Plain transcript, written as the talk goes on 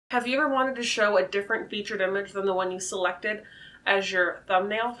Have you ever wanted to show a different featured image than the one you selected as your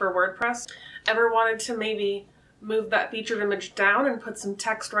thumbnail for WordPress? Ever wanted to maybe move that featured image down and put some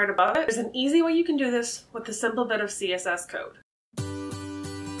text right above it? There's an easy way you can do this with a simple bit of CSS code.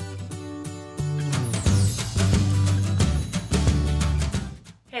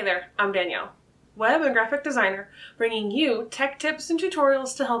 Hey there, I'm Danielle, web and graphic designer, bringing you tech tips and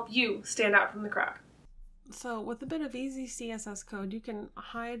tutorials to help you stand out from the crowd. So with a bit of easy CSS code, you can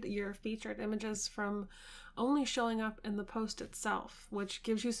hide your featured images from only showing up in the post itself, which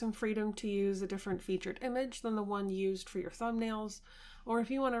gives you some freedom to use a different featured image than the one used for your thumbnails, or if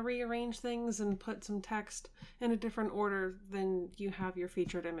you want to rearrange things and put some text in a different order than you have your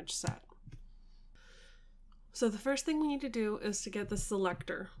featured image set. So the first thing we need to do is to get the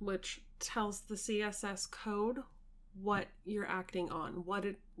selector, which tells the CSS code what you're acting on, what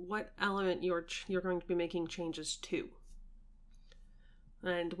element you're going to be making changes to.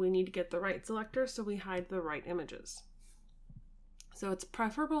 And we need to get the right selector so we hide the right images. So it's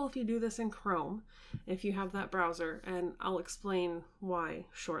preferable if you do this in Chrome, if you have that browser, and I'll explain why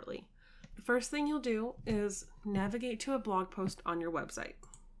shortly. The first thing you'll do is navigate to a blog post on your website.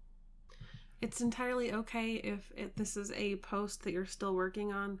 It's entirely okay if this is a post that you're still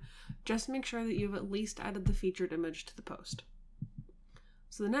working on. Just make sure that you've at least added the featured image to the post.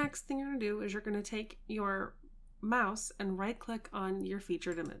 So the next thing you're going to do is you're going to take your mouse and right click on your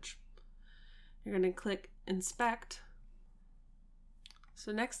featured image. You're going to click inspect.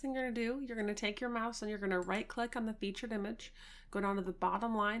 So next thing you're going to do, you're going to take your mouse and you're going to right click on the featured image, go down to the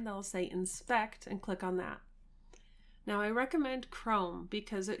bottom line that'll say inspect and click on that. Now I recommend Chrome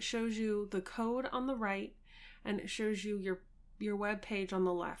because it shows you the code on the right and it shows you your web page on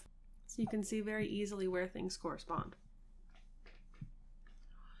the left. So you can see very easily where things correspond.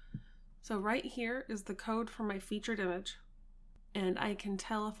 So right here is the code for my featured image, and I can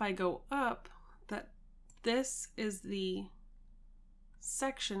tell if I go up that this is the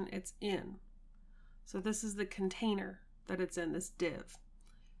section it's in. So this is the container that it's in, this div.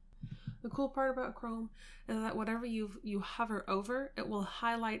 The cool part about Chrome is that whatever you hover over, it will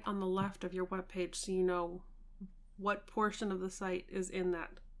highlight on the left of your web page so you know what portion of the site is in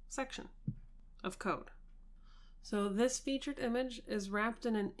that section of code. So this featured image is wrapped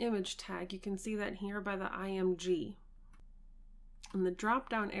in an image tag. You can see that here by the IMG. And the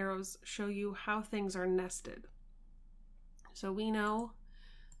drop-down arrows show you how things are nested. So we know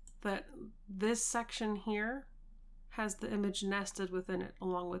that this section here has the image nested within it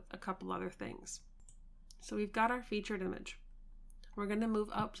along with a couple other things. So we've got our featured image. We're going to move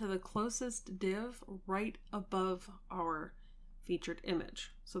up to the closest div right above our featured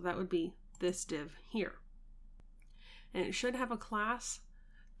image. So that would be this div here. And it should have a class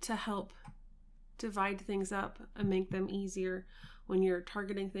to help divide things up and make them easier when you're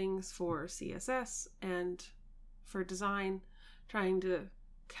targeting things for CSS and for design, trying to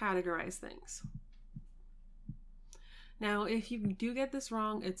categorize things. Now, if you do get this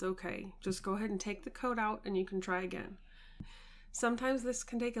wrong, it's okay. Just go ahead and take the code out and you can try again. Sometimes this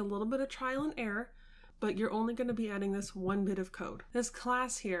can take a little bit of trial and error, but you're only going to be adding this one bit of code. This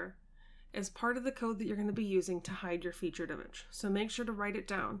class here is part of the code that you're going to be using to hide your featured image. So make sure to write it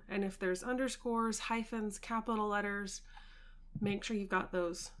down. And if there's underscores, hyphens, capital letters, make sure you've got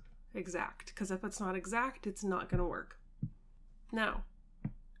those exact. Because if it's not exact, it's not going to work. Now,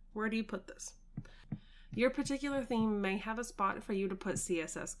 where do you put this? Your particular theme may have a spot for you to put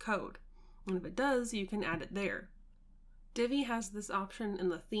CSS code, and if it does, you can add it there. Divi has this option in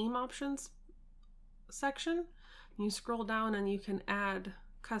the theme options section. You scroll down and you can add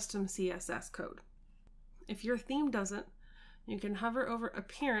custom CSS code. If your theme doesn't, you can hover over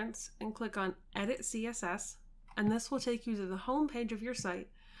appearance and click on edit CSS, and this will take you to the home page of your site.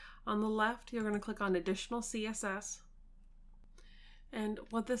 On the left, you're going to click on additional CSS. And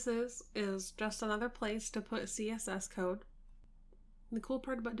what this is just another place to put CSS code. The cool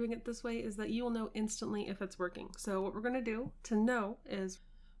part about doing it this way is that you will know instantly if it's working. So what we're going to do to know is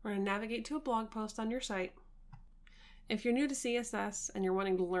we're going to navigate to a blog post on your site. If you're new to CSS and you're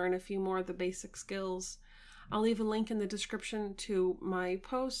wanting to learn a few more of the basic skills, I'll leave a link in the description to my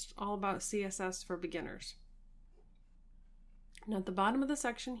post all about CSS for beginners. Now at the bottom of the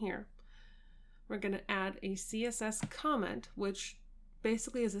section here, we're going to add a CSS comment, which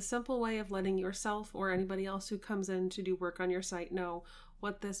basically is a simple way of letting yourself or anybody else who comes in to do work on your site know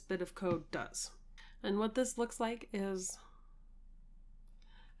what this bit of code does. And what this looks like is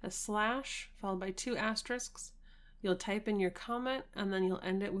a slash followed by 2 asterisks. You'll type in your comment and then you'll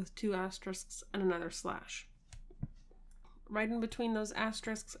end it with 2 asterisks and another slash. Right in between those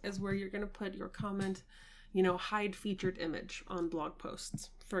asterisks is where you're going to put your comment, hide featured image on blog posts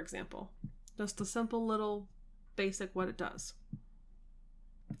for example. Just a simple little basic what it does.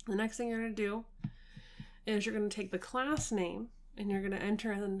 The next thing you're going to do is you're going to take the class name and you're going to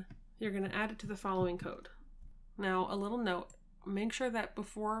enter in, you're going to add it to the following code. Now, a little note, make sure that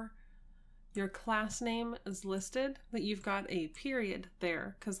before your class name is listed that you've got a period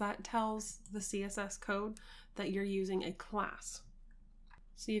there, because that tells the CSS code that you're using a class.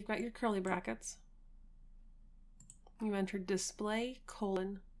 So you've got your curly brackets. You enter display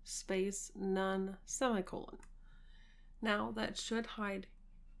space none semicolon. Now that should hide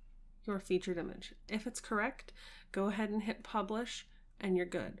your featured image. If it's correct, go ahead and hit publish and you're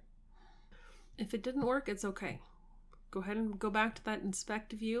good. If it didn't work, it's okay. Go ahead and go back to that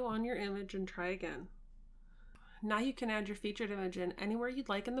inspect view on your image and try again. Now you can add your featured image in anywhere you'd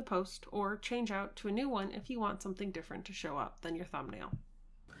like in the post, or change out to a new one if you want something different to show up than your thumbnail.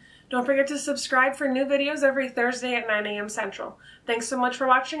 Don't forget to subscribe for new videos every Thursday at 9 a.m. Central. Thanks so much for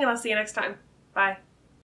watching, and I'll see you next time. Bye.